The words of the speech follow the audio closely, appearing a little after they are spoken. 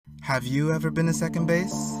Have you ever been to second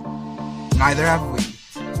base? Neither have we.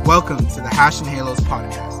 Welcome to the Hashin Halos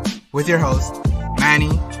podcast with your hosts,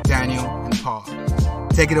 Manny, Daniel, and Paul.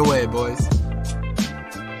 Take it away, boys.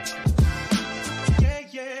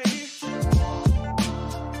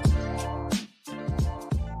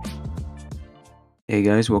 Hey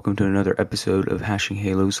guys, welcome to another episode of Hashing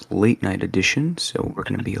Halos Late Night Edition. So we're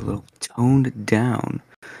going to be a little toned down.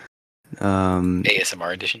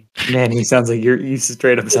 ASMR edition. Man, you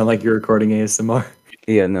straight up sound like you're recording ASMR.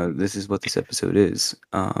 Yeah, no, this is what this episode is.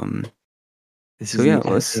 This So is yeah, the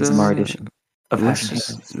let's ASMR edition of let's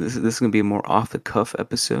Hashin just, this is going to be a more off the cuff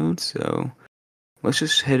episode. So let's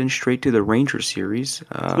just head in straight to the Ranger series.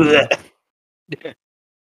 We can skip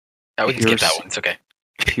that one. It's okay.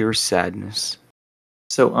 Pure sadness.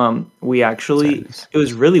 So we actually Sadness. it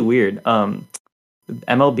was really weird.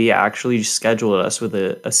 MLB actually scheduled us with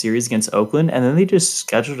a series against Oakland, and then they just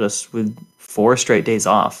scheduled us with 4 straight days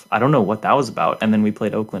off. I don't know what that was about, and then we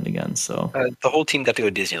played Oakland again. So The whole team got to go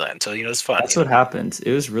to Disneyland, so it's fun. that's what happened.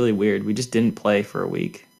 It was really weird. We just didn't play for a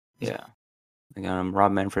week. Yeah. Like,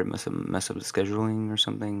 Rob Manfred must have messed up the scheduling or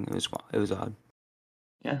something. It was odd.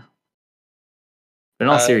 Yeah. But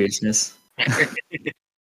in all seriousness,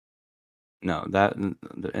 No,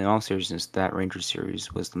 in all seriousness, that Ranger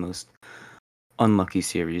series was the most unlucky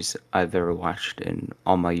series I've ever watched in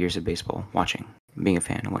all my years of baseball watching, being a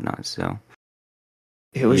fan and whatnot. So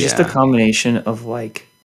it was just a combination of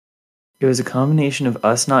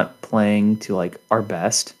us not playing to our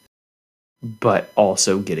best, but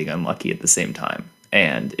also getting unlucky at the same time,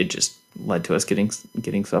 and it just led to us getting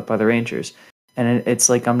swept by the Rangers. And it's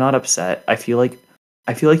like, I'm not upset. I feel like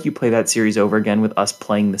you play that series over again with us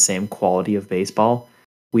playing the same quality of baseball.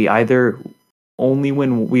 We either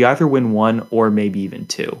win one or maybe even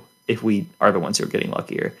two if we are the ones who are getting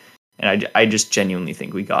luckier. And I just genuinely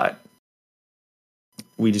think we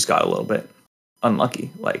just got a little bit unlucky.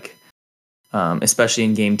 Especially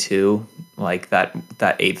in game 2, that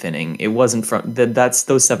 8th inning, it wasn't from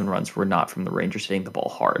those 7 runs were not from the Rangers hitting the ball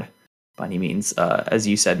hard by any means. As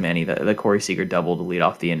you said, Manny, the Corey Seager double to lead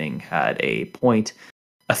off the inning had a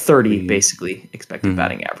 30 basically expected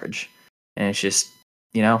batting average, and it's just,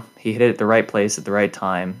 he hit it at the right place at the right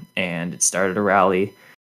time, and it started a rally.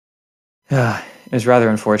 It was rather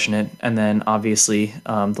unfortunate. And then obviously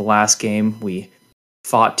the last game we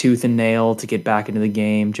fought tooth and nail to get back into the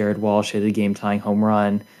game. Jared Walsh hit a game-tying home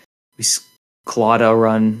run. We clawed a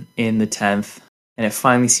run in the 10th, and it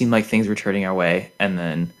finally seemed like things were turning our way. And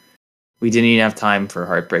then we didn't even have time for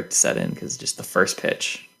heartbreak to set in, because just the first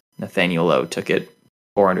pitch, Nathaniel Lowe took it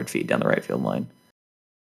 400 feet down the right field line.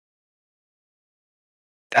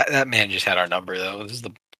 That man just had our number, though. This is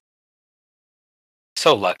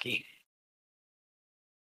so lucky.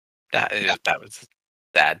 That was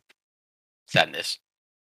sadness.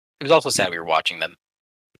 It was also sad we were watching them.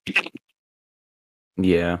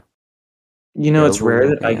 Yeah. It's rare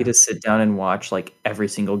that I get to sit down and watch every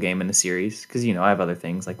single game in the series, because I have other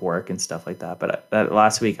things like work and stuff like that. But that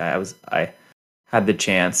last week I had the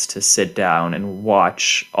chance to sit down and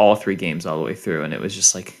watch all 3 games all the way through, and it was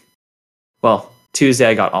just Tuesday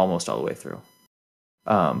I got almost all the way through.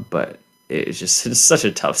 But it's such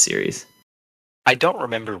a tough series. I don't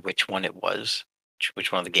remember which one it was,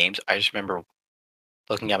 which one of the games. I just remember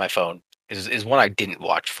looking at my phone. Is one I didn't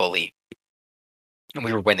watch fully, and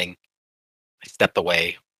we were winning. I stepped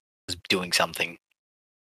away, was doing something.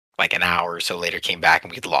 Like an hour or so later, came back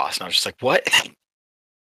and we had lost, and I was just like, "What?"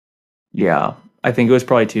 Yeah, I think it was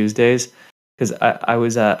probably Tuesdays, because I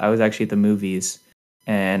was actually at the movies,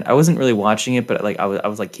 and I wasn't really watching it, but I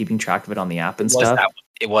was keeping track of it on the app and stuff.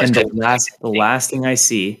 It was. And the last thing I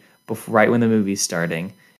see right when the movie's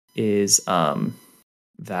starting is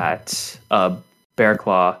that Bear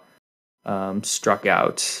Claw struck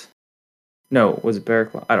out. No, was it Bear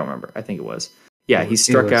Claw? I don't remember. I think it was. Yeah, he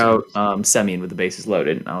struck out Semyon with the bases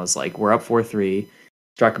loaded, and I was like, we're up 4-3.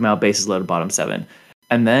 Struck him out, bases loaded, bottom 7.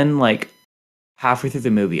 And then halfway through the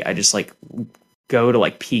movie, I just go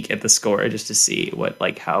to peek at the score just to see what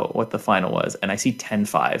the final was, and I see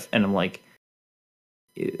 10-5, and I'm like,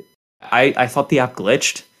 I thought the app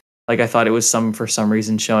glitched. I thought it was for some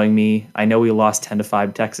reason showing me. I know we lost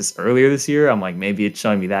 10-5 Texas earlier this year. I'm like, maybe it's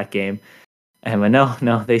showing me that game. And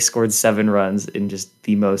no, they scored 7 runs in just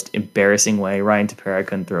the most embarrassing way. Ryan Tepera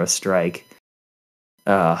couldn't throw a strike.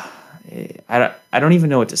 I don't even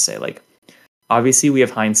know what to say. Obviously we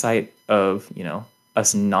have hindsight of,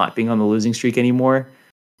 us not being on the losing streak anymore,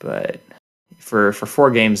 but for 4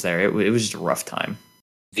 games there, it was just a rough time.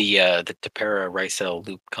 The Tepera Rysel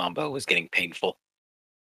loop combo was getting painful.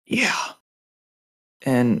 Yeah.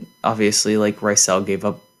 And obviously Rysel gave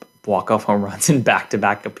up walk-off home runs in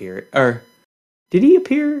back-to-back appear. Or did he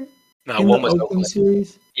appear No, in one the was Oakland Oakland.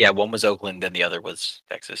 series? Yeah, one was Oakland, then the other was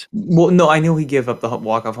Texas. Well, no, I know he gave up the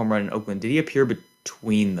walk-off home run in Oakland. Did he appear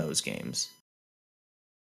between those games?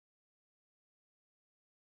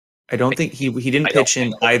 I don't think he didn't I don't pitch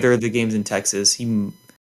in think so. either of the games in Texas.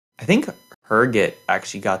 I think Herget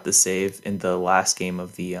actually got the save in the last game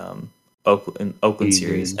of the Oakland He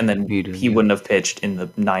series, did. and then He did, he yeah. wouldn't have pitched in the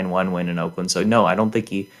 9-1 win in Oakland. So no, I don't think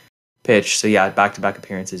he pitched. So yeah, back-to-back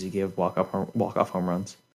appearances, he gave walk-off home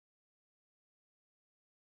runs.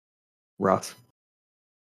 Rough.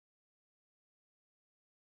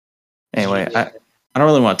 Anyway, Yeah. I don't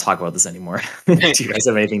really want to talk about this anymore. Do you guys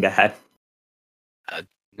have anything to add?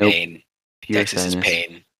 Nope. Pain. Pure Texas is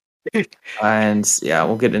sadness. pain. And yeah,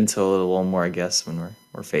 we'll get into a little more, I guess, when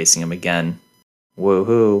we're facing him again.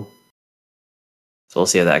 Woohoo! So we'll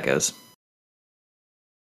see how that goes.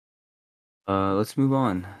 Let's move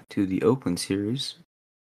on to the Oakland series.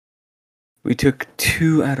 We took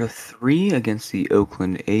 2 out of 3 against the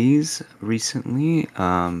Oakland A's recently.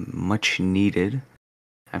 Much needed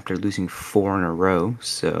after losing 4 in a row.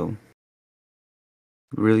 So,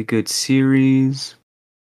 really good series.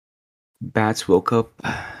 Bats woke up.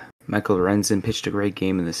 Michael Lorenzen pitched a great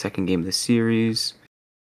game in the second game of the series.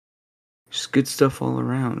 Just good stuff all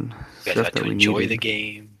around. You guys Stuff got that to we enjoy needed. the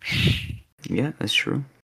game. Yeah, that's true.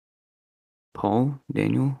 Paul,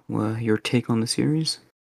 Daniel, your take on the series?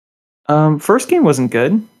 First game wasn't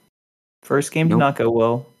good. First game did Nope. not go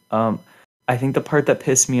well. I think the part that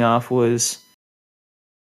pissed me off was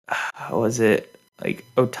it like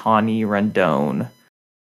Otani, Rendon,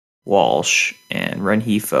 Walsh, and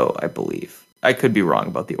Renhefo, I believe. I could be wrong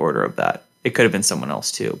about the order of that. It could have been someone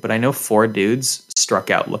else too. But I know 4 dudes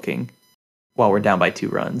struck out looking while we're down by 2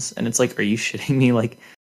 runs. And it's like, are you shitting me? Like,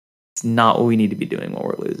 it's not what we need to be doing while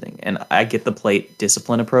we're losing. And I get the plate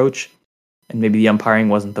discipline approach. And maybe the umpiring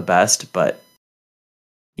wasn't the best, but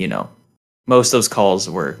you know, most of those calls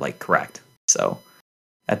were like correct. So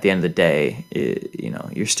at the end of the day,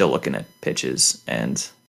 you're still looking at pitches and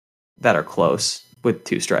that are close with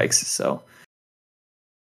 2 strikes. So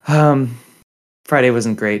Friday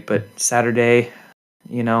wasn't great, but Saturday,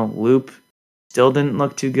 Loop still didn't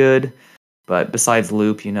look too good. But besides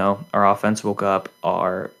Loop, our offense woke up.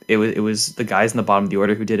 It was the guys in the bottom of the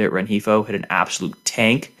order who did it. Renhefo hit an absolute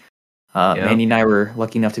tank. Yep. Manny and I were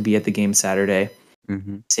lucky enough to be at the game Saturday.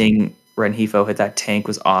 Mm-hmm. Seeing Renhefo hit that tank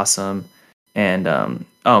was awesome. And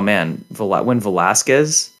oh man, when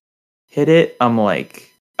Velasquez hit it, I'm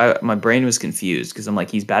like, my brain was confused because I'm like,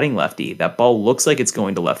 he's batting lefty. That ball looks like it's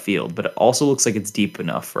going to left field, but it also looks like it's deep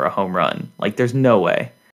enough for a home run. Like, there's no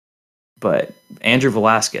way. But Andrew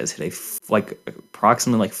Velasquez hit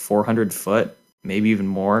approximately 400 foot, maybe even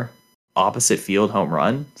more, opposite field home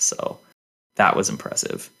run. So that was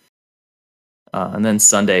impressive. And then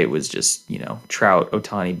Sunday was just, Trout,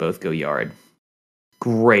 Otani both go yard.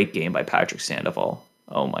 Great game by Patrick Sandoval.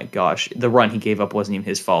 Oh my gosh. The run he gave up wasn't even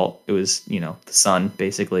his fault. It was, the sun,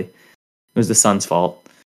 basically. It was the sun's fault.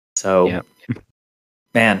 So, Yep.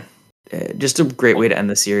 man, just a great way to end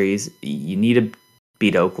the series. You need to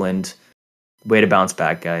beat Oakland. Way to bounce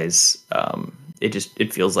back, guys.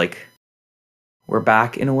 It feels like we're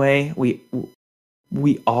back in a way. We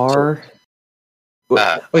are.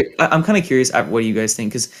 Wait, I'm kind of curious. What do you guys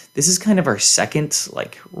think? Because this is kind of our second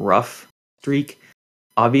rough streak.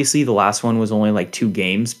 Obviously, the last one was only 2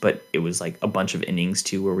 games, but it was a bunch of innings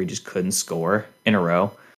too, where we just couldn't score in a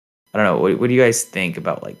row. I don't know. What do you guys think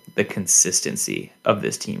about the consistency of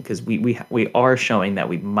this team? Because we are showing that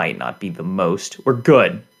we might not be the most. We're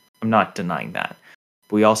good. I'm not denying that.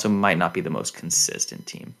 But we also might not be the most consistent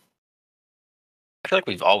team. I feel like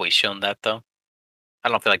we've always shown that, though. I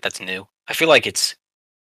don't feel like that's new. I feel like it's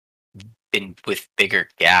been with bigger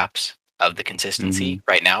gaps of the consistency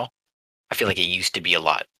right now. I feel like it used to be a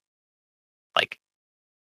lot, like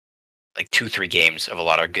 2-3 games of a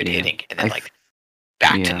lot of good hitting, and then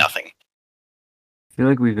back to nothing. I feel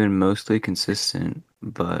like we've been mostly consistent,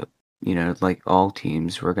 but like all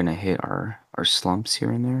teams, we're gonna hit our slumps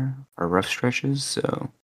here and there, our rough stretches. So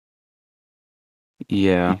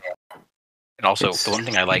yeah. And also, the one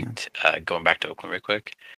thing I liked, going back to Oakland real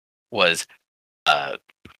quick, was I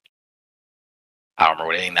don't remember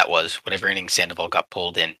what inning that was. Whatever inning Sandoval got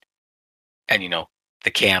pulled in, and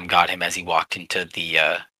the cam got him as he walked into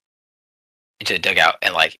the dugout,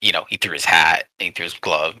 and he threw his hat and he threw his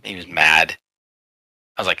glove. And he was mad.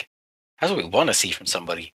 I was like, that's what we want to see from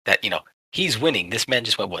somebody, that he's winning. This man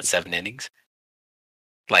just went 7 innings,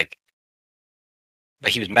 but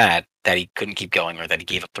he was mad that he couldn't keep going or that he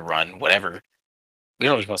gave up the run. Whatever. We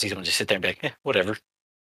don't just want to see someone just sit there and be like, whatever.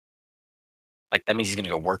 Like that means he's gonna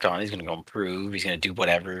go work on it, he's gonna go improve, he's gonna do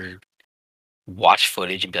whatever, watch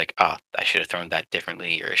footage and be like, I should have thrown that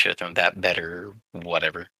differently, or I should have thrown that better,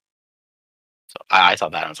 whatever. So I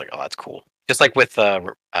thought that, and I was like, oh, that's cool. Just like with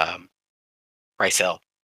Rysel,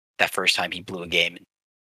 that first time he blew a game and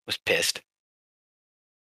was pissed.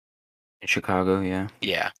 In Chicago, yeah.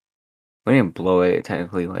 Yeah. We didn't blow it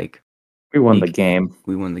technically. Like We won the game.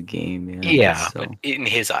 we won the game. Yeah. Yeah, So but in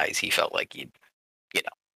his eyes, he felt like he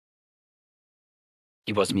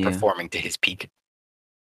wasn't Yeah. performing to his peak.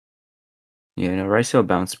 yeah, no, Rysel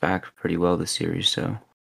bounced back pretty well this series, so I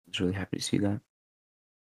was really happy to see that.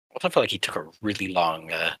 I also felt like he took a really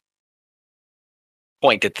long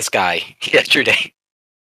point at this guy yesterday,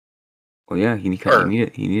 Well, yeah, he Or-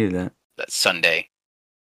 needed that. that Sunday.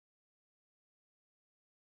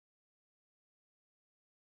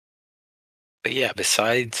 But yeah,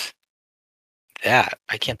 besides that,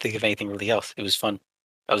 I can't think of anything really else. It was fun.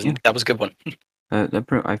 Yeah. That was a good one. I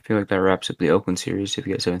feel like that wraps up the Oakland series. If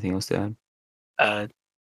you guys have anything else to add,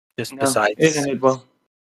 Just No, besides it ended well.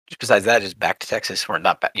 just besides that, just back to Texas. Or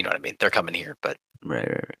not back, you know what I mean? They're coming here, but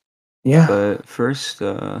right. Yeah. But first,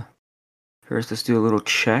 let's do a little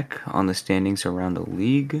check on the standings around the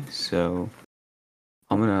league. So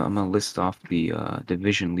I'm gonna list off the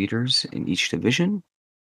division leaders in each division.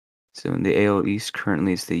 So in the AL East,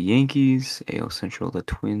 currently it's the Yankees, AL Central the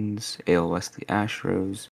Twins, AL West the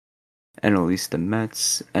Astros, NL East the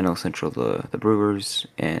Mets, NL Central the Brewers,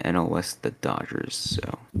 and NL West the Dodgers.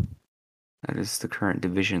 So that is the current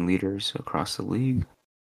division leaders across the league.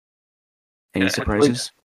 Any Yeah, surprises?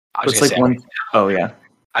 I was Looks gonna like say, one. Oh yeah.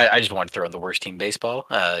 I just want to throw in the worst team in baseball.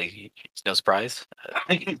 It's no surprise.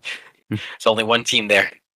 It's only one team there.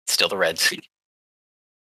 It's still the Reds.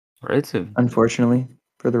 Reds have, Unfortunately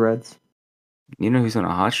for the Reds. you know who's on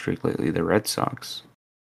a hot streak lately? The Red Sox.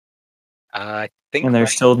 I think And they're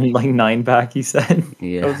still like 9 back, he said.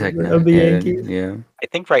 Yeah, Of the technically, Yankees. Yeah. I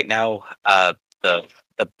think right now, the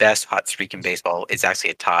best hot streak in baseball is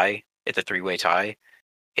actually a tie. It's a 3-way tie.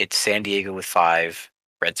 It's San Diego with 5,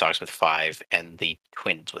 Red Sox with 5, and the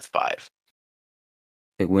Twins with 5.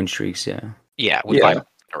 Big win streaks, yeah. Yeah, with Yeah. 5 in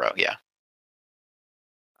a row. Yeah.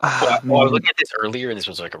 Ah, Well, I man. was looking at this earlier, and this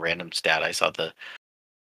was like a random stat. I saw the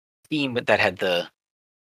team that had the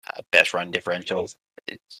best run differential.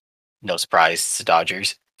 It's no surprise, it's the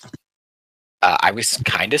Dodgers. I was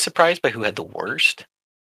kind of surprised by who had the worst,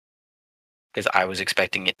 because I was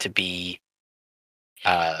expecting it to be,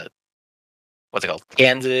 what's it called,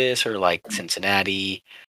 Kansas or like Cincinnati.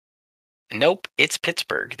 Nope, it's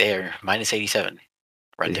Pittsburgh. They're minus 87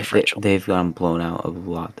 run differential. They've gotten blown out a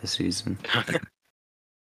lot this season.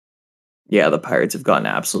 Yeah, the Pirates have gotten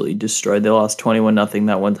absolutely destroyed. They lost 21-0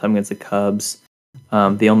 that one time against the Cubs.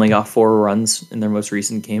 They only got 4 runs in their most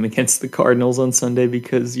recent game against the Cardinals on Sunday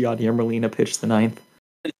because Yadier Molina pitched the 9th.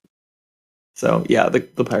 So yeah, the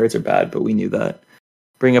Pirates are bad, but we knew that.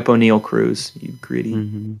 Bring up O'Neal Cruz, you greedy,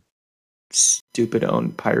 Mm-hmm. stupid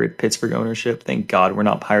owned Pirate Pittsburgh ownership. Thank God we're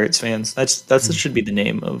not Pirates fans. That should be the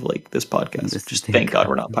name of like this podcast. Just thank God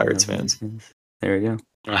we're not Pirates fans. There you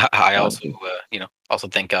go. I also, also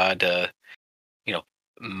thank God,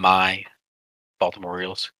 my Baltimore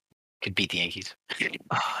Orioles could beat the Yankees.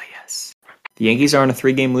 Oh yes, the Yankees are on a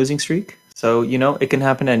 3-game losing streak, so it can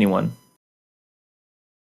happen to anyone.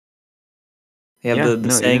 They have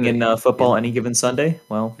the saying in football, any given Sunday.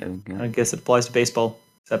 Well, I guess it applies to baseball,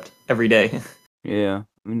 except every day. Yeah,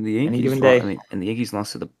 I mean the Yankees. given day. And the Yankees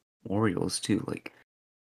lost to the Orioles too. Like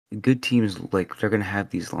good teams, like they're gonna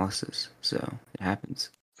have these losses, so it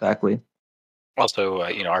happens. Exactly. Also,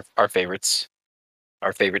 our favorites,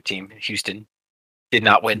 our favorite team, Houston, did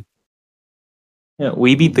not win. Yeah,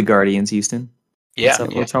 we beat the Guardians, Houston. Yeah,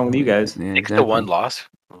 What's wrong with you guys? Yeah, 6-1 loss.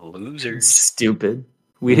 Losers. Stupid.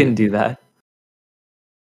 We didn't do that.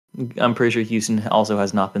 I'm pretty sure Houston also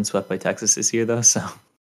has not been swept by Texas this year, though. So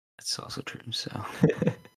That's also true. So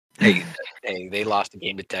Hey, they lost a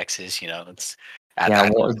game to Texas. It's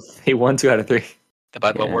they won 2 out of 3.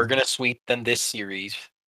 but Yeah. we're gonna sweep them this series,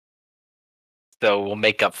 so we'll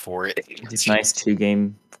make up for it. It's a nice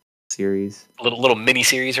 2-game series. Little mini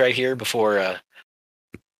series right here before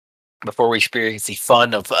we experience the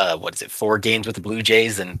fun of 4 games with the Blue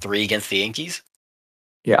Jays and 3 against the Yankees.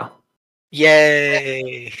 Yeah.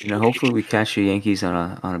 Yay! hopefully we catch the Yankees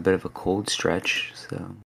on a bit of a cold stretch. So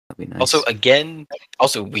that'd be nice.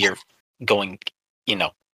 Also we are going,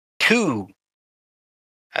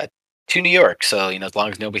 to New York. So as long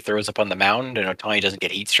as nobody throws up on the mound and Ohtani doesn't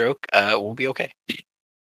get heat stroke, we'll be okay.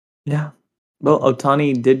 Yeah. Well,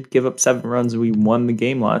 Ohtani did give up 7 runs. We won the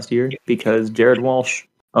game last year because Jared Walsh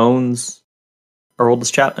owns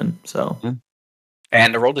Aroldis Chapman. So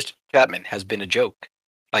And Aroldis Chapman has been a joke.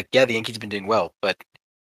 Like, yeah, the Yankees have been doing well, but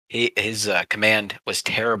his command was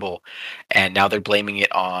terrible, and now they're blaming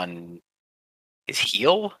it on his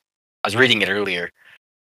heel. I was reading it earlier.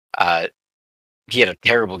 Uh, he had a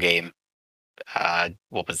terrible game.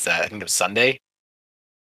 What was that? I think it was Sunday.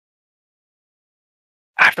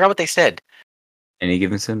 I forgot what they said. Any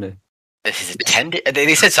given Sunday. This is attended.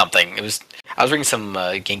 They said something. It was. I was reading some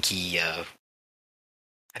Yankee. I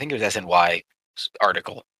think it was SNY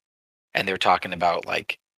article, and they were talking about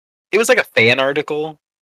like it was like a fan article,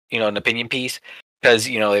 an opinion piece, because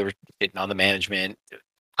they were hitting on the management.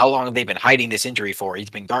 How long have they been hiding this injury for? He's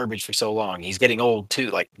been garbage for so long. He's getting old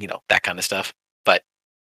too, like that kind of stuff. But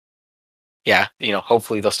yeah,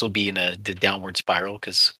 hopefully they'll still be in the downward spiral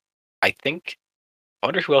because I think I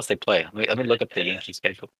wonder who else they play. Let me look up the Yankee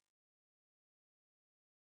schedule.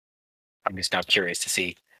 I'm just now curious to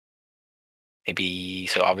see. Maybe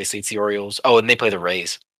so. Obviously, it's the Orioles. Oh, and they play the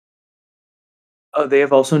Rays. Oh, they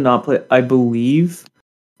have also not played. I believe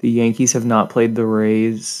the Yankees have not played the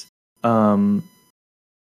Rays. They haven't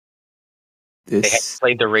This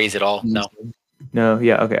played the Rays at all. No. no,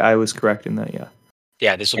 yeah, okay, I was correct in that. Yeah,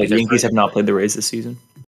 Yeah, this will yeah be the their Yankees third. have not played the Rays this season.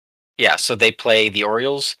 Yeah, so they play the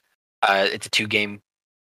Orioles. It's a 2-game.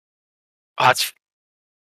 Oh, that's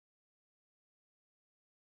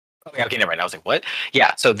okay. Never mind. I was like, what?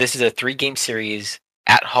 Yeah, so this is a 3-game series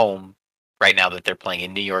at home right now that they're playing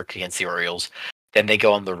in New York against the Orioles. Then they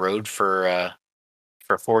go on the road for a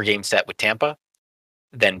 4-game set with Tampa.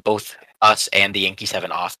 Then both us and the Yankees have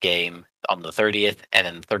an off game on the 30th, and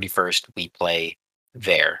then the 31st we play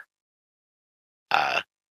there.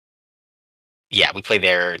 Yeah, we play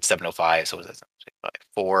there at 7:05. So was that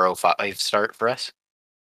 4:05 start for us?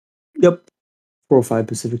 Yep, 4:05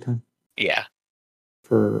 Pacific time Yeah.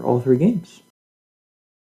 for all 3 games.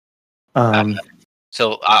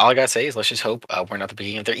 So all I gotta say is let's just hope we're not the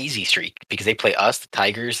beginning of their easy streak because they play us, the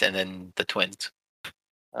Tigers, and then the Twins.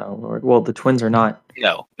 Oh Lord, well the Twins are not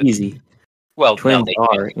No, easy. well, Twins no,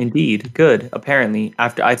 are indeed good. Apparently,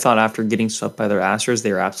 after getting swept by their Astros,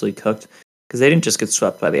 they were absolutely cooked because they didn't just get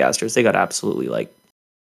swept by the Astros; they got absolutely like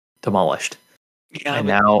demolished. yeah, And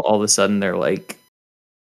now all of a sudden they're like,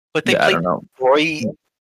 but they I play don't know. Detroit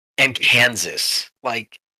and Kansas.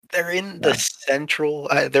 Like they're in the Central.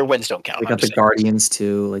 Their wins don't count. They got the Guardians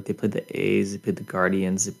too. Like they played the A's, they played the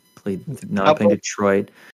Guardians, now they're playing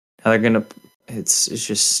Detroit. Now they're gonna. It's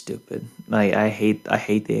just stupid. I hate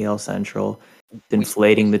the AL Central.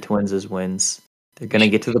 Inflating the Twins' wins. They're gonna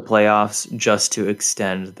get to the playoffs just to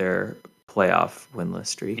extend their playoff winless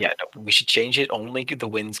streak. Yeah, no, we should change it. Only the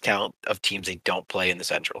wins count of teams they don't play in the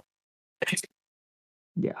Central.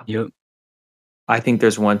 Yeah. Yep. I think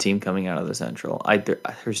there's one team coming out of the Central.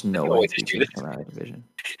 There's no way always three do teams this. come out of the division.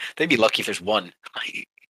 They'd be lucky if there's one.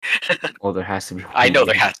 Well, there has to be. I know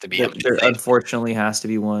there has to be. There unfortunately has to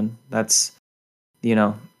be one. That's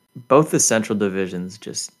both the Central divisions.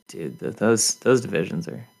 Just dude, those divisions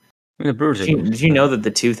are. I mean, the Brewers. Did you know that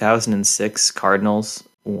the 2006 Cardinals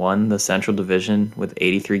won the Central Division with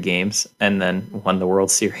 83 games and then won the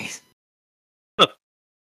World Series?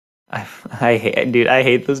 I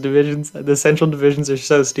hate those divisions. The Central divisions are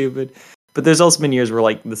so stupid. But there's also been years where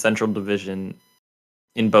like the Central Division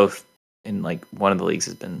in like one of the leagues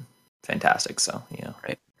has been fantastic. So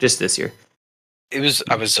right. Just this year,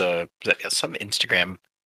 I was some Instagram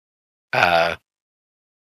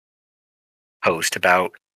post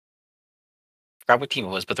about I forgot what team it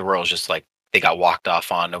was, but the Royals just like they got walked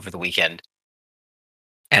off on over the weekend,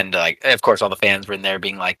 and like of course all the fans were in there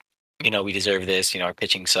being like, we deserve this. Our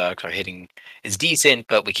pitching sucks, our hitting is decent,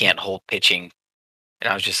 but we can't hold pitching. And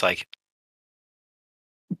I was just like,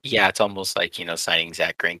 yeah, it's almost like signing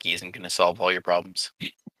Zach Greinke isn't going to solve all your problems.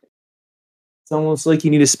 it's almost like you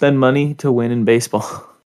need to spend money to win in baseball.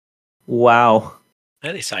 Wow.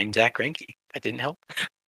 Yeah, they signed Zach Greinke. That didn't help.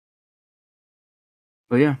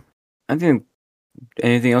 But yeah, I think.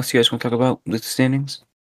 Anything else you guys want to talk about with the standings?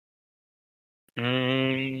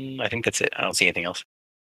 I think that's it. I don't see anything else.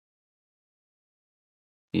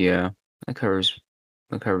 Yeah, that covers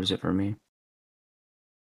it for me.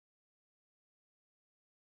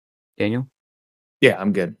 Daniel? Yeah,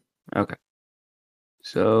 I'm good. Okay.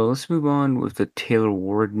 So let's move on with the Taylor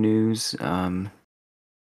Ward news.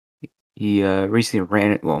 He recently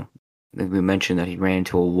ran it. Well, we mentioned that he ran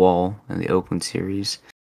into a wall in the Oakland series.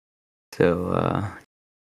 So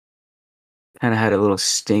kind of had a little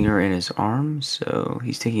stinger in his arm. So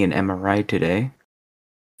he's taking an MRI today,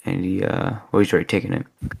 and he's already taken it.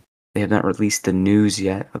 They have not released the news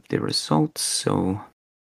yet of the results, so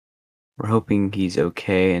we're hoping he's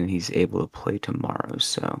okay and he's able to play tomorrow.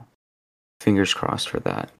 So fingers crossed for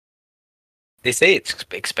that. They say it's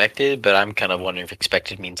expected, but I'm kind of wondering if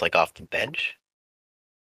expected means like off the bench.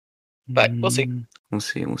 But we'll see. We'll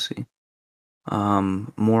see. We'll see. More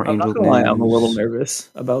I'm Angel not gonna lie, I'm a little news. nervous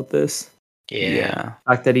about this. Yeah.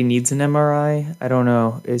 The fact that he needs an MRI, I don't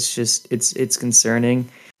know. It's just it's concerning.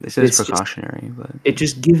 This is It's just precautionary, but it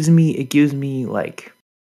just gives me like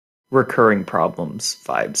recurring problems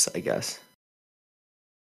vibes, I guess.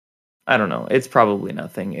 I don't know. It's probably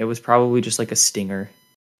nothing. It was probably just like a stinger.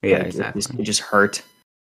 yeah, Like exactly. it just hurt.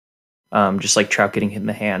 Just like Trout getting hit in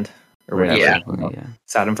the hand or Right, whatever. exactly, yeah.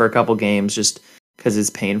 Sat him for a couple games just because it's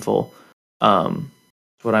painful.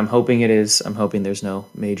 What I'm hoping it is, I'm hoping there's no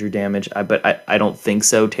major damage. But I don't think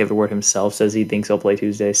so. Taylor Ward himself says he thinks he'll play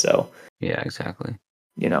Tuesday, so Yeah, exactly.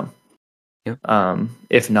 you know. Yep.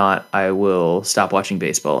 If not, I will stop watching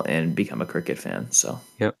baseball and become a cricket fan. So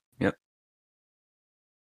Yep.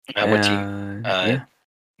 What team? Yeah.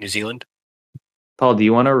 New Zealand? Paul, do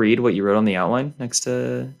you want to read what you wrote on the outline next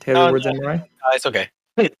to Taylor Ward's No, MRI? it's okay.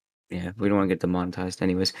 Yeah, we don't want to get demonetized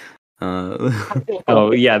anyways.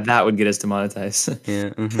 Oh yeah, that would get us demonetized.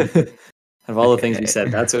 Yeah. Of all the things we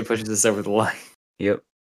said, that's what pushes us over the line. Yep.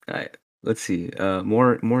 Alright. Let's see.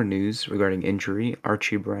 More news regarding injury.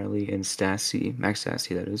 Archie Bradley and Stassi, Max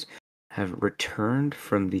Stassi that is, have returned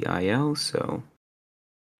from the IL, so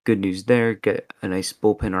good news there. Get a nice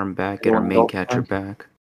bullpen arm back, get our main catcher back.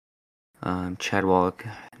 Chad Wallach,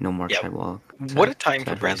 no more Yeah. Chad Wallach. What a time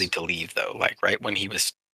for sad Bradley face. to leave, though. Like right when he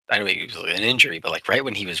was, I know it was an injury, but like right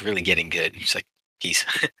when he was really getting good, he's like, he's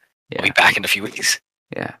I'll be Yeah, back in a few weeks.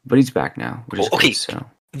 yeah, but he's back now, which is Okay. good. So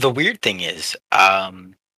The weird thing is,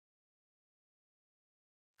 oh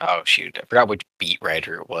shoot, I forgot which beat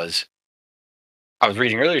writer it was. I was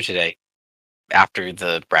reading earlier today after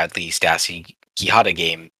the Bradley Stassi Quijada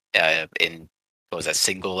game in what was that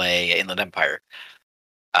Single A Inland Empire?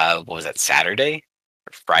 What was that Saturday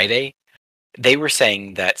or Friday? They were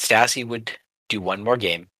saying that Stassi would do one more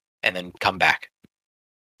game and then come back.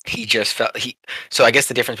 He just felt So I guess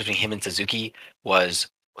the difference between him and Suzuki was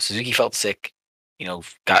Suzuki felt sick,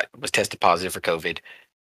 was tested positive for COVID,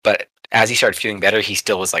 but as he started feeling better, he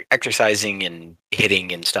still was like exercising and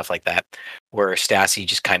hitting and stuff like that. Where Stassi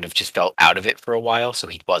just kind of just felt out of it for a while, so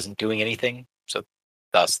he wasn't doing anything. So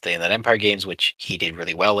thus the Inland Empire games, which he did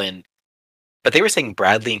really well in. But they were saying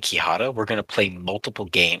Bradley and Quijada were going to play multiple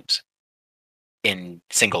games in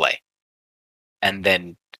Single A, and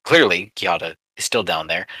then clearly Quijada is still down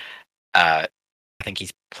there. I think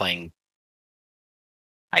he's playing.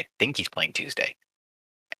 I think he's playing Tuesday,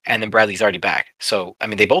 and then Bradley's already back. So I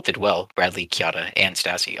mean, they both did well. Bradley, Quijada, and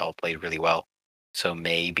Stassi all played really well. So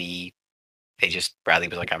maybe Bradley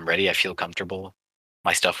was like, "I'm ready. I feel comfortable.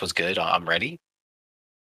 My stuff was good. I'm ready."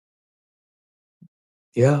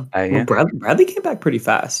 Yeah. Well, yeah. Bradley came back pretty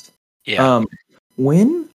fast. Yeah.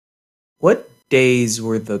 What days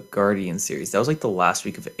were the Guardian series? That was like the last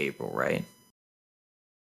week of April, right?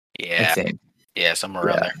 I Yeah. think. Yeah. Somewhere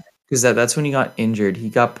around there. Because that's when he got injured. He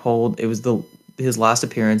got pulled. It was his last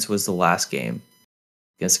appearance was the last game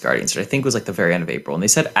against the Guardians, which I think was like the very end of April. And they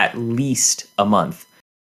said at least a month.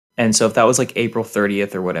 And so if that was like April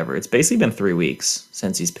 30th or whatever, it's basically been 3 weeks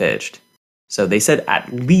since he's pitched. So they said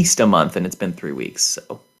at least a month, and it's been 3 weeks.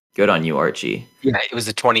 So good on you, Archie. Yeah. It was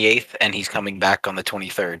the 28th, and he's coming back on the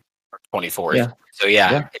 23rd or 24th. Yeah. So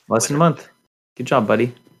yeah. Less than a month. Good job,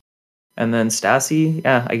 buddy. And then Stassi,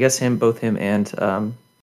 yeah, I guess both him and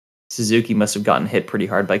Suzuki must have gotten hit pretty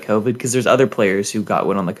hard by COVID because there's other players who got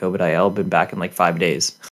one on the COVID IL, been back in like 5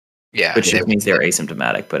 days. Yeah. Which just means they're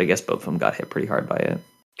asymptomatic, but I guess both of them got hit pretty hard by it.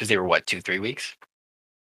 Because they were what, 2-3 weeks?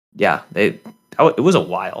 Yeah, it was a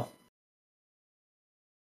while.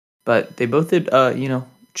 But they both did,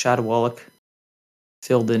 Chad Wallach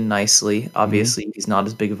filled in nicely. Obviously, he's not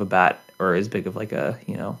as big of a bat or as big of like a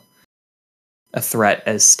threat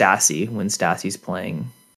as Stassi when Stassi's playing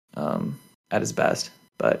at his best.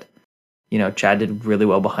 But, Chad did really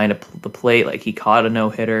well behind the plate. Like, he caught a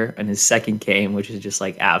no-hitter in his second game, which is just,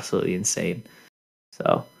 like, absolutely insane.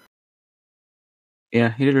 So.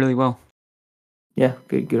 Yeah, he did really well. Yeah,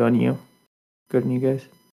 good on you. Good on you guys.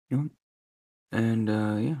 Yeah. And,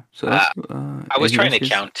 yeah. So that's... I was trying to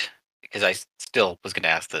count, because I still was going to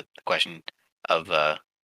ask the question of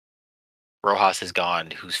Rojas is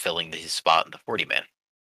gone, who's filling his spot in the 40-man?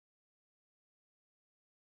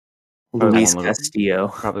 Luis Castillo.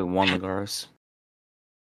 Probably Juan Lagares.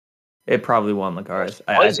 It probably Juan Lagares.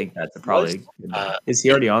 I think that's probably... is he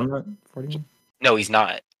already on the 40-man? No, he's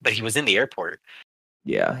not. But he was in the airport.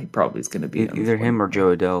 Yeah, he probably is going to be either him or Joe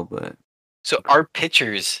Adele, but... So our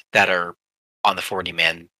pitchers that are on the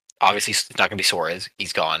 40-man, obviously it's not going to be Suarez.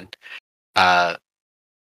 He's gone.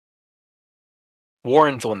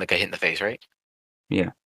 Warren's the one that got hit in the face, right? Yeah.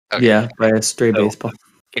 Okay. Yeah, by a stray So- baseball.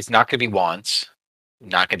 It's not going to be Wantz,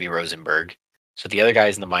 not going to be Rosenberg. So the other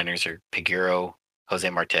guys in the minors are Piguero, Jose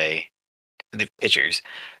Marte, the pitchers,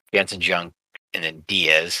 Jansen Junk, and then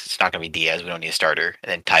Diaz. It's not going to be Diaz. We don't need a starter. And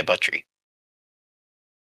then Ty Buttrey.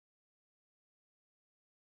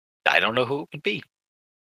 I don't know who it would be.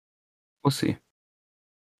 We'll see.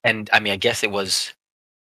 And I mean, I guess it was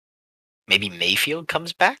maybe Mayfield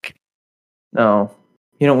comes back. No,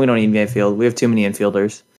 we don't need Mayfield. We have too many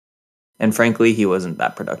infielders, and frankly, he wasn't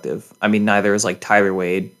that productive. I mean, neither is like Tyler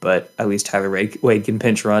Wade, but at least Tyler Wade can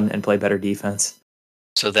pinch run and play better defense.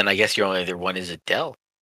 So then I guess your only other one is Adele,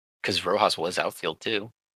 because Rojas was outfield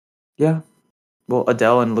too. Yeah. Well,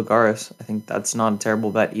 Adele and Lagares. I think that's not a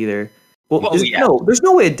terrible bet either. Well, Well, yeah. no, there's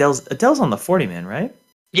no way Adele's on the 40 man, right?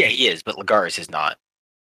 Yeah, he is, but Lagares is not.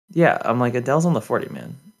 Yeah, I'm like Adele's on the 40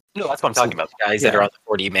 man. No, that's what I'm talking about. The guys that are on the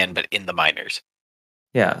 40 man, but in the minors.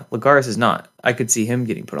 Yeah, Lagares is not. I could see him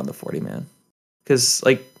getting put on the 40 man because,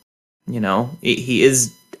 like, he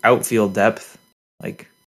is outfield depth. Like,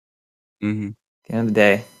 Mm-hmm. at the end of the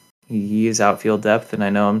day, he is outfield depth, and I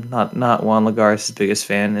know I'm not Juan Lagares' biggest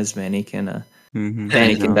fan, as Manny can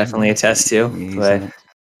Manny can definitely attest to. But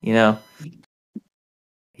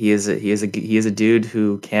he is a dude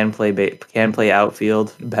who can play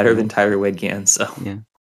outfield better than Tyler Wade can. So Yeah.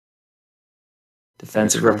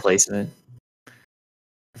 defensive replacement.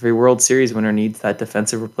 Every World Series winner needs that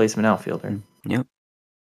defensive replacement outfielder. Yep.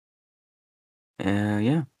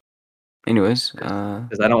 Yeah. Anyways,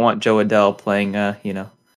 Because I don't want Joe Adele playing, yeah,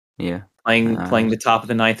 playing the top of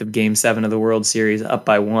the ninth of Game 7 of the World Series up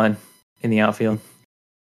by 1 in the outfield.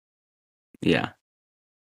 Yeah.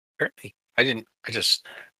 Apparently, I just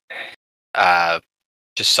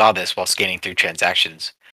saw this while scanning through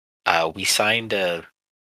transactions. We signed a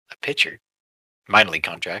pitcher, minor league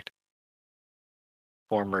contract.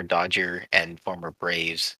 Former Dodger and former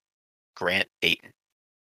Braves, Grant Dayton.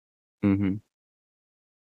 Mm-hmm.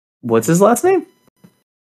 What's his last name?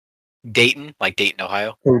 Dayton, like Dayton,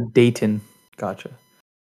 Ohio. Or Dayton. Gotcha.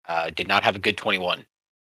 Did not have a good 21,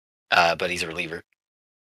 but he's a reliever.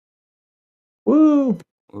 Woo!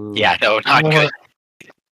 Ooh. Yeah, no, not good.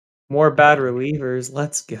 More bad relievers.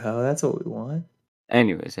 Let's go. That's what we want.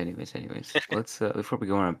 Anyways. Let's before we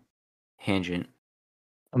go on a tangent,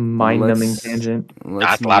 A mind-numbing tangent.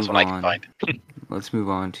 That's the last one I can find. Let's move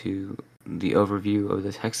on to the overview of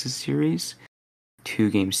the Texas series.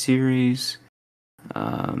 2-game series.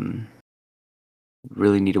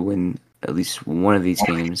 Really need to win at least one of these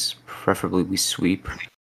games. Preferably we sweep.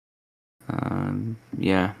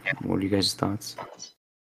 Yeah. What are you guys' thoughts?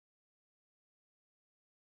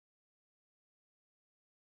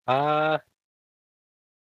 Yeah.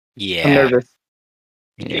 I'm nervous.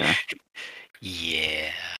 Yeah.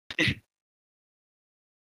 Yeah.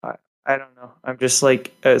 I don't know. I'm just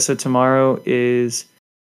like so tomorrow is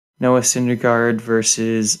Noah Syndergaard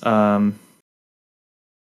versus Dunning.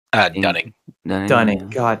 Dunning. Yeah.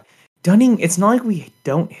 God, Dunning. It's not like we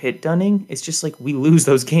don't hit Dunning. It's just like we lose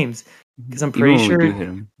those games because I'm pretty Even when sure we do hit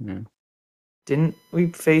him. Yeah. didn't we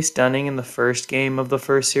face Dunning in the first game of the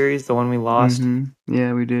first series, the one we lost? Mm-hmm.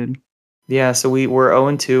 Yeah, we did. Yeah, so we're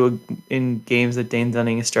 0-2 in games that Dane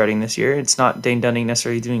Dunning is starting this year. It's not Dane Dunning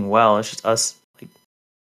necessarily doing well. It's just us,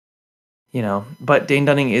 But Dane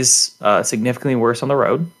Dunning is significantly worse on the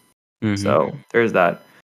road. Mm-hmm. So there's that.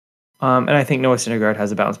 And I think Noah Syndergaard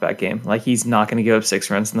has a bounce back game. Like he's not going to give up 6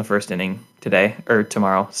 runs in the first inning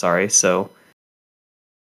tomorrow. Sorry. So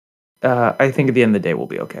I think at the end of the day we'll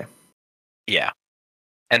be okay. Yeah.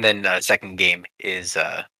 And then second game is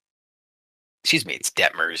it's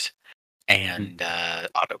Detmers and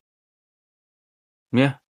Otto.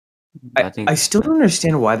 Yeah. I still don't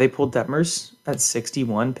understand why they pulled Detmers at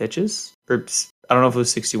 61 pitches. Or I don't know if it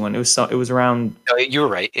was 61. It was around. No, you were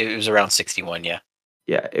right. It was around 61. Yeah.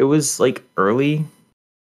 Yeah, it was like early,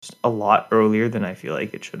 just a lot earlier than I feel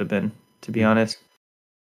like it should have been. To be honest,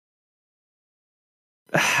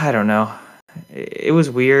 I don't know. It was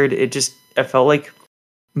weird. I felt like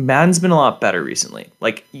Madden's been a lot better recently.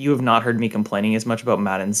 Like you have not heard me complaining as much about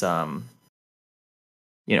Madden's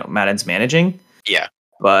Madden's managing. Yeah.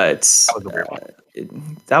 But That was a weird one.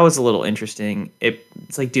 That was a little interesting.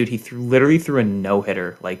 It's like, dude, he literally threw a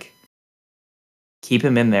no-hitter. Like, keep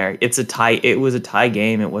him in there. It's a tie. It was a tie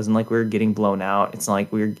game. It wasn't like we were getting blown out. It's not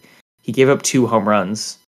like he gave up 2 home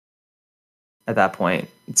runs at that point.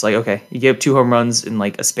 It's like, okay, you gave up 2 home runs in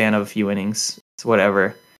like a span of a few innings. It's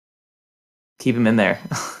whatever. Keep him in there.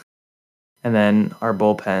 And then our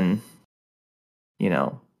bullpen,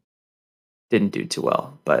 didn't do too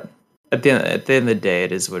well. But at the end of the day,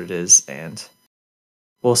 it is what it is, and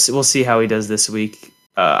we'll see how he does this week.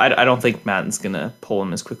 I don't think Madden's gonna pull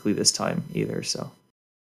him as quickly this time either. So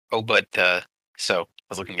Oh, but so I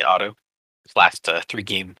was looking at Otto. His last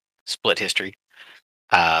 3-game split history.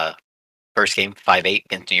 First game 5-8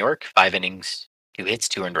 against New York, 5 innings, 2 hits,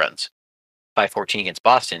 2 earned runs. 5-14 against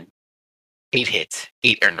Boston, 8 hits,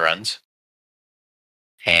 8 earned runs.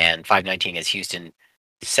 And 5-19 against Houston,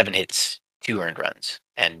 7 hits, 2 earned runs.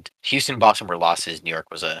 And Houston and Boston were losses. New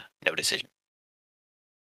York was a no decision.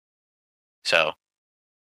 So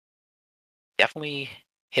definitely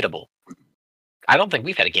hittable. I don't think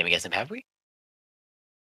we've had a game against him, have we?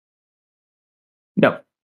 no,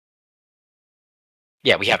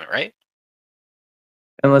 Yeah, we haven't, right?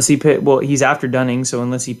 unless he well, he's after Dunning, so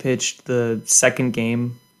unless he pitched the second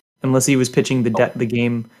game, unless he was pitching the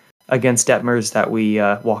game against Detmers that we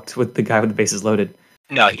walked with the guy with the bases loaded.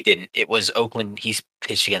 No, he didn't. It was Oakland. He's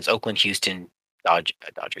pitched against Oakland, Houston,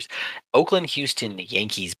 Dodgers, Oakland, Houston,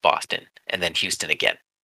 Yankees, Boston, and then Houston again.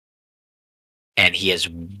 And he has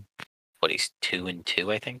he's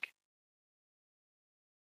 2-2, I think.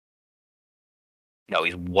 No,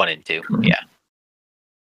 he's 1-2. Yeah.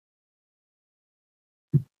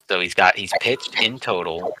 So he's pitched in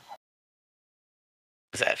total.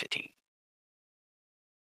 What's that? 15.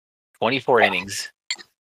 24 innings,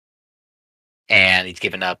 and he's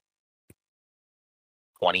given up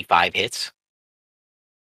 25 hits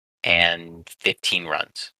and 15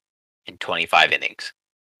 runs in 25 innings.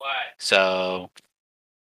 So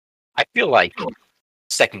I feel like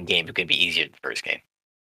second game is going to be easier than the first game.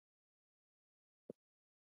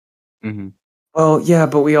 Mm-hmm. Well, yeah,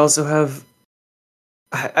 but we also have.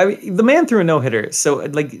 I mean, the man threw a no hitter, so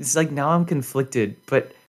like it's like now I'm conflicted.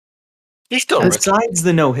 But He's still a rookie. besides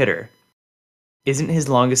the no hitter, isn't his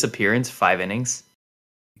longest appearance 5 innings?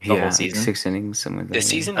 The Yeah, whole season? 6 innings, something like that. This yeah.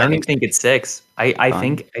 season, I don't even think it's 6. I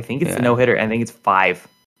think it's Yeah. the no hitter. I think it's 5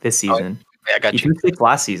 this season. I got He you. threw 6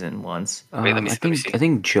 last season once. Wait, let me see. I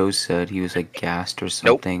think Joe said he was like gassed or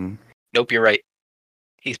something. Nope, you're right.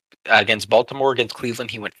 He's against Baltimore, against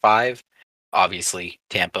Cleveland, he went 5. Obviously,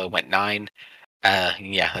 Tampa went 9.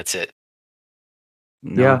 Yeah, that's it.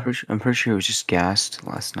 No, Yeah. I'm pretty sure he was just gassed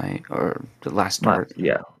last night or the last start.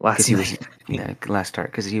 Last Because he night. was last start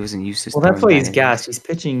because he wasn't used to. Well, that's why throwing he's 9 gassed. He's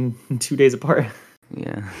pitching 2 days apart.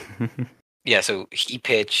 innings. Yeah. Yeah, so he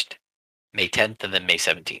pitched May 10th and then May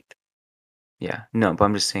 17th. Yeah. No, but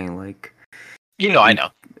I'm just saying, like, I know.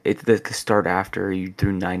 the start after you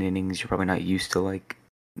threw 9 innings, you're probably not used to like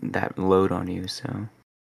that load on you. So.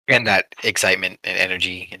 And that excitement and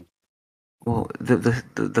energy. And Well,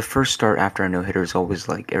 the first start after a no hitter is always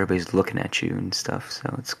like everybody's looking at you and stuff,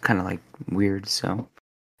 so it's kind of like weird. So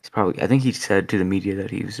he's probably. I think he said to the media that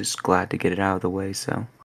he was just glad to get it out of the way. So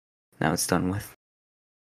now it's done with.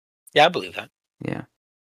 yeah, I believe that. Yeah.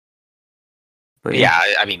 But Yeah,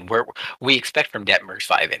 I mean, we expect from Detmers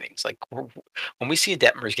 5 innings. Like when we see a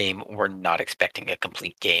Detmers game, we're not expecting a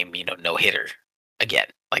complete game. No hitter again.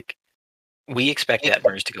 Like we expect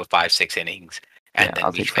Detmers to go 5-6 innings, and Yeah, then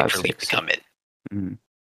I'll we take expect 5, relief 6. to come in.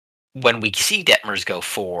 Mm-hmm. When we see Detmers go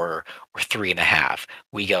 4 or 3.5,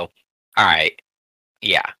 we go, all right,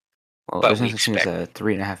 yeah. Well, But there's no we such thing as expect- a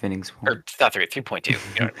 3.5 innings. Or it's not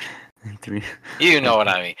 3.2. Three. You know what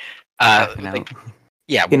I mean? Half an Like, out.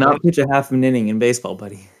 yeah. You cannot pitch a half an inning in baseball,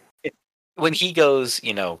 buddy. When he goes,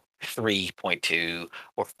 3.2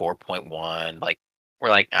 or 4.1, like we're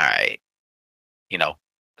like, all right,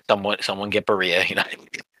 someone get Berea,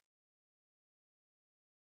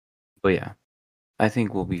 But yeah, I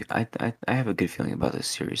think we'll be. I have a good feeling about this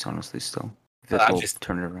series, honestly. Still, if I'm we'll just-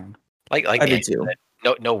 turn it around. like I do Danny too.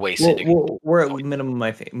 said, no wasted. We're at minimum.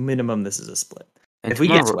 I think minimum. This is a split. And If we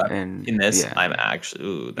get tomorrow- swept and, in this, yeah, I'm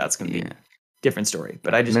actually that's going to be yeah. a different story.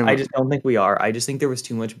 But I Minimum- just don't think we are. I just think there was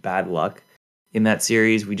too much bad luck in that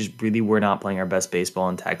series. We just really were not playing our best baseball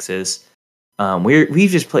in Texas. We've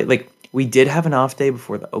just played like we did have an off day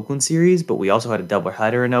before the Oakland series, but we also had a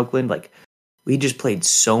doubleheader in Oakland. Like we just played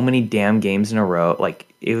so many damn games in a row. Like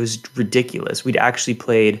it was ridiculous. We'd actually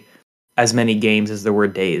played as many games as there were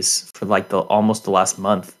days for like almost the last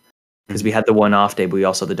month because we had the one off day, but we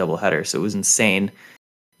also had the doubleheader. So it was insane,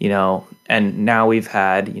 and now we've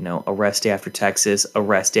had, a rest day after Texas, a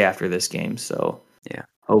rest day after this game. So Yeah.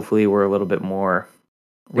 hopefully we're a little bit more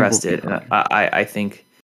we'll be rested. And fine. I think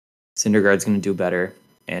Syndergaard's going to do better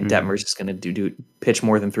and Detmer's is going to do pitch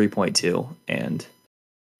more than 3.2. And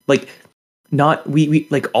like, not we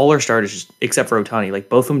like all our starters except for Ohtani, like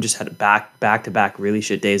both of them just had back to back really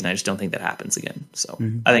shit days, and I just don't think that happens again. So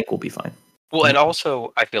I think we'll be fine. Well, and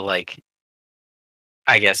also I feel like,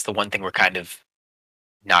 I guess the one thing we're kind of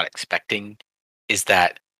not expecting is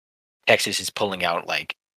that Texas is pulling out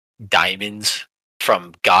like diamonds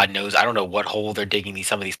from God knows, I don't know what hole they're digging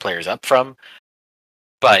some of these players up from,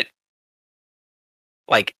 but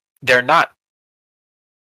like they're not.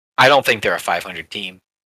 I don't think they're a 500 team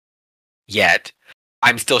yet.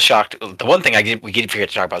 I'm still shocked. The one thing we did forget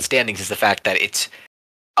to talk about standings is the fact that it's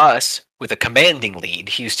us with a commanding lead,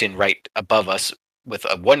 Houston right above us with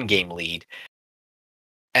a 1-game lead,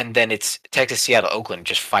 and then it's Texas, Seattle, Oakland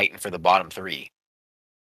just fighting for the bottom 3,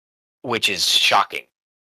 which is shocking.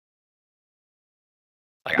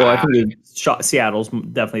 Like, Well, I think Seattle's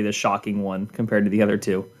definitely the shocking one compared to the other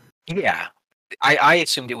two. yeah, I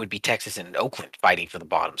assumed it would be Texas and Oakland fighting for the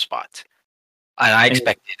bottom spots, and I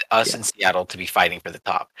expected us and Seattle to be fighting for the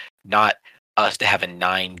top, not us to have a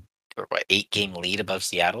 9 or 8-game lead above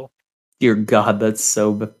Seattle. Dear God, that's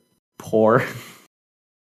so poor.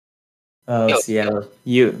 Oh, Seattle.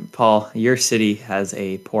 Paul, your city has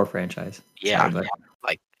a poor franchise. Yeah, Sorry,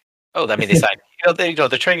 like, I mean, they signed. They're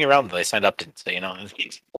training around. They signed Upton, so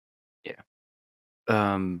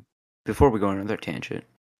Yeah. Before we go on another tangent,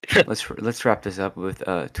 let's wrap this up with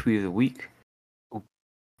tweet of the week. Ooh,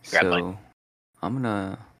 so I'm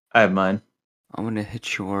gonna. I have mine. I'm gonna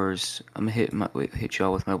hit yours. I'm gonna hit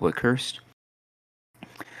y'all with my boy Cursed.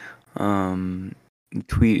 The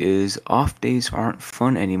tweet is off days aren't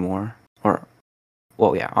fun anymore.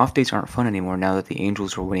 Off days aren't fun anymore now that the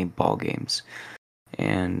Angels are winning ball games.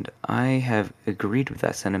 And I have agreed with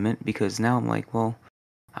that sentiment because now I'm like, well,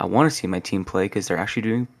 I want to see my team play because they're actually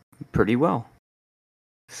doing pretty well.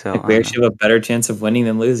 So we actually have a better chance of winning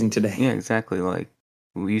than losing today. Yeah, exactly. Like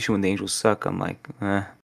usually when the Angels suck, I'm like, I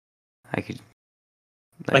could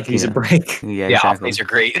use a break. Yeah, exactly. Off days are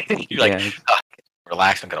great. You're like,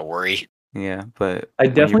 relax, I'm gonna worry. Yeah, but I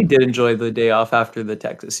definitely did enjoy the day off after the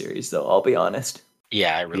Texas series, though. I'll be honest.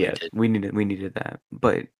 Yeah, I really did. We needed that,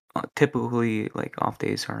 but typically, like off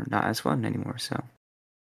days are not as fun anymore. So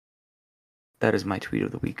that is my tweet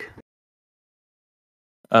of the week.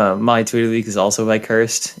 My tweet of the week is also by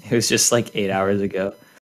Cursed. It was just like 8 hours ago.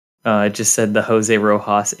 It just said the Jose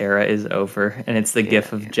Rojas era is over, and it's the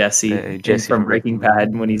gif of Jesse from Breaking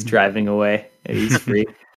Bad when he's driving away and he's free.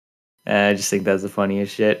 I just think that's the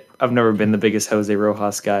funniest shit. I've never been the biggest Jose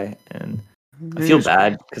Rojas guy, and I feel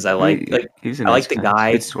bad because I like the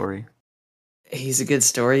guy. Good story. He's a good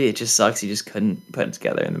story. It just sucks he just couldn't put it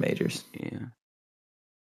together in the majors. Yeah,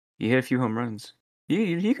 he hit a few home runs.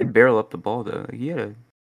 He could barrel up the ball though. He had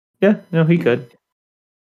he could.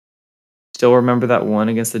 Still remember that one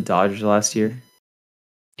against the Dodgers last year?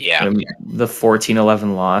 Yeah. The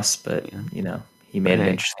 14-11 loss, but he made it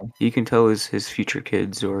interesting. You can tell his future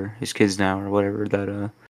kids or his kids now or whatever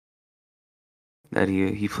that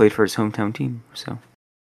he played for his hometown team. So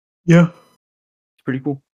yeah, it's pretty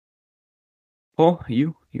cool. Paul,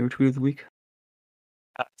 your tweet of the week?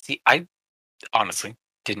 See, I honestly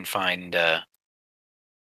didn't find a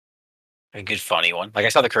good funny one. Like I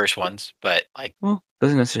saw the curse ones, but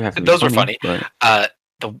doesn't necessarily have to be those funny, were funny.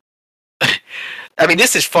 But... I mean,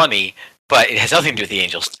 this is funny, but it has nothing to do with the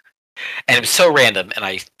Angels. And it was so random, and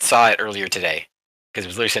I saw it earlier today because it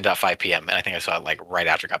was literally sent out 5 p.m. and I think I saw it like right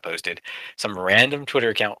after it got posted. Some random Twitter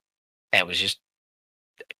account, and it was just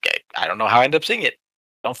I don't know how I ended up seeing it.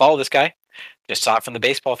 Don't follow this guy. Just saw it from the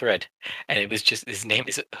baseball thread, and it was just his name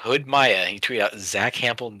is Hood Maya. He tweeted out Zach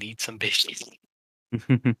Hampel needs some bitches.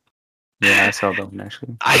 Yeah, I saw that one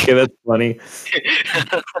actually. Okay, that's funny.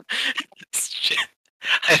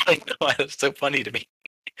 I don't know why that's so funny to me.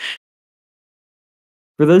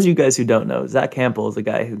 For those of you guys who don't know, Zach Campbell is a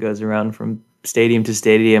guy who goes around from stadium to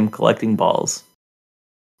stadium collecting balls.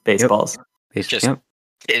 Baseballs. Yep.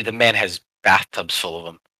 The man has bathtubs full of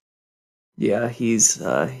them. Yeah, he's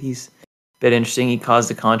bit interesting. He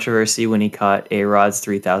caused a controversy when he caught A-Rod's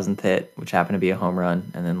 3,000th hit, which happened to be a home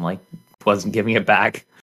run, and then wasn't giving it back.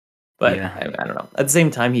 But I don't know. At the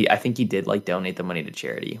same time, I think he did donate the money to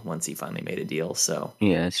charity once he finally made a deal. So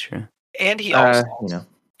yeah, that's true. And he also,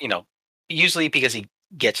 usually because he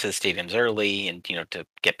gets to the stadiums early and to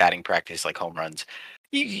get batting practice like home runs,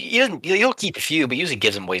 he'll keep a few, but usually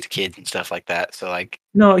gives them away to kids and stuff like that. So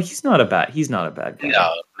no, he's not a bad guy.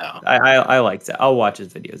 No. I like that. I'll watch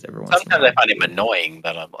his videos every once in a while. Sometimes I find him annoying,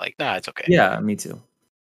 but I'm like, nah, it's okay. Yeah, me too.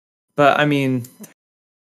 But I mean,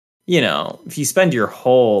 if you spend your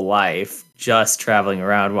whole life just traveling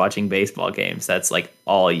around watching baseball games, that's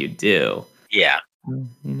all you do. Yeah.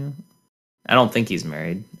 I don't think he's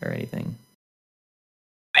married or anything.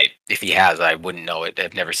 If he has, I wouldn't know it.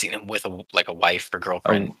 I've never seen him with a wife or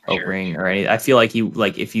girlfriend, a ring or anything. I feel like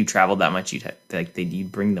if you traveled that much,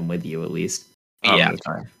 you'd bring them with you at least. Yeah. The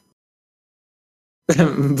time.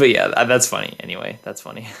 But yeah, that's funny. Anyway, that's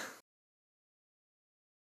funny.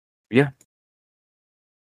 Yeah.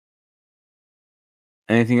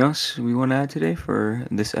 Anything else we want to add today for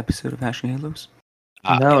this episode of Hashin Halos?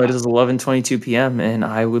 No, Yeah. it is 11:22 p.m. and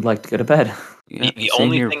I would like to go to bed. Yeah, The same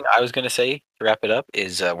only here. thing I was going to say to wrap it up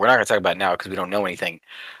is we're not going to talk about it now because we don't know anything.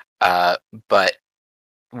 But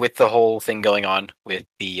with the whole thing going on with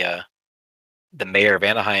the mayor of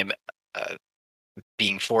Anaheim uh,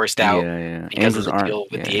 being forced out Yeah. because of Angels the aren't. deal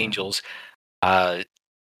with Yeah, the Angels,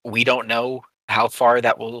 we don't know how far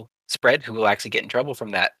that will spread, who will actually get in trouble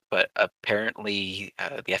from that. But apparently,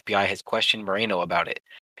 the FBI has questioned Moreno about it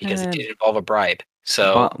because it Eh, did involve a bribe.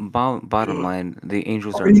 So, bottom line, the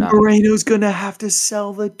Angels are Artie not. Moreno's gonna have to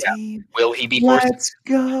sell the team. will he be forced? Let's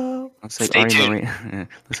go. Looks like Stay Artie tuned. Moreno.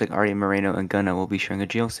 Looks like Artie Moreno and Gunna will be sharing a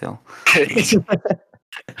jail cell. But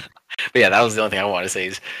yeah, that was the only thing I want to say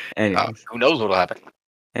is Anyways, who knows what will happen.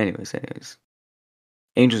 anyways.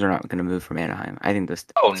 Angels are not going to move from Anaheim. I think this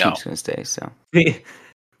Oh, no. team's going to stay. So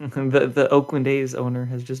The Oakland A's owner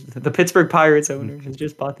has just the Pittsburgh Pirates owner has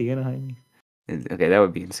just bought the Anaheim. okay, that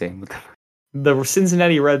would be insane. What the The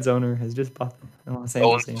Cincinnati Reds owner has just bought the Los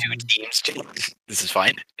Angeles Owns Angels. 2 teams. This is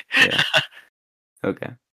fine. Yeah. Okay.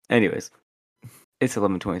 Anyways, it's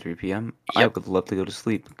 11:23 p.m. I Yep. would love to go to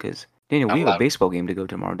sleep because Daniel, I'm we have a allowed. baseball game to go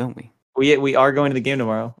tomorrow, don't we? We are going to the game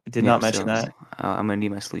tomorrow. I did Yeah, not mention that. I'm gonna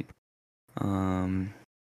need my sleep.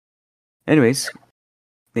 Anyways,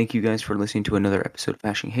 thank you guys for listening to another episode of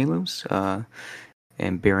Bashing Halos,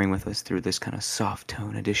 and bearing with us through this kind of soft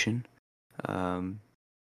tone edition.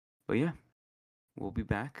 But yeah, we'll be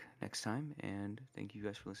back next time, and thank you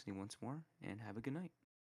guys for listening once more, and have a good night.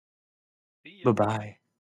 Bye bye.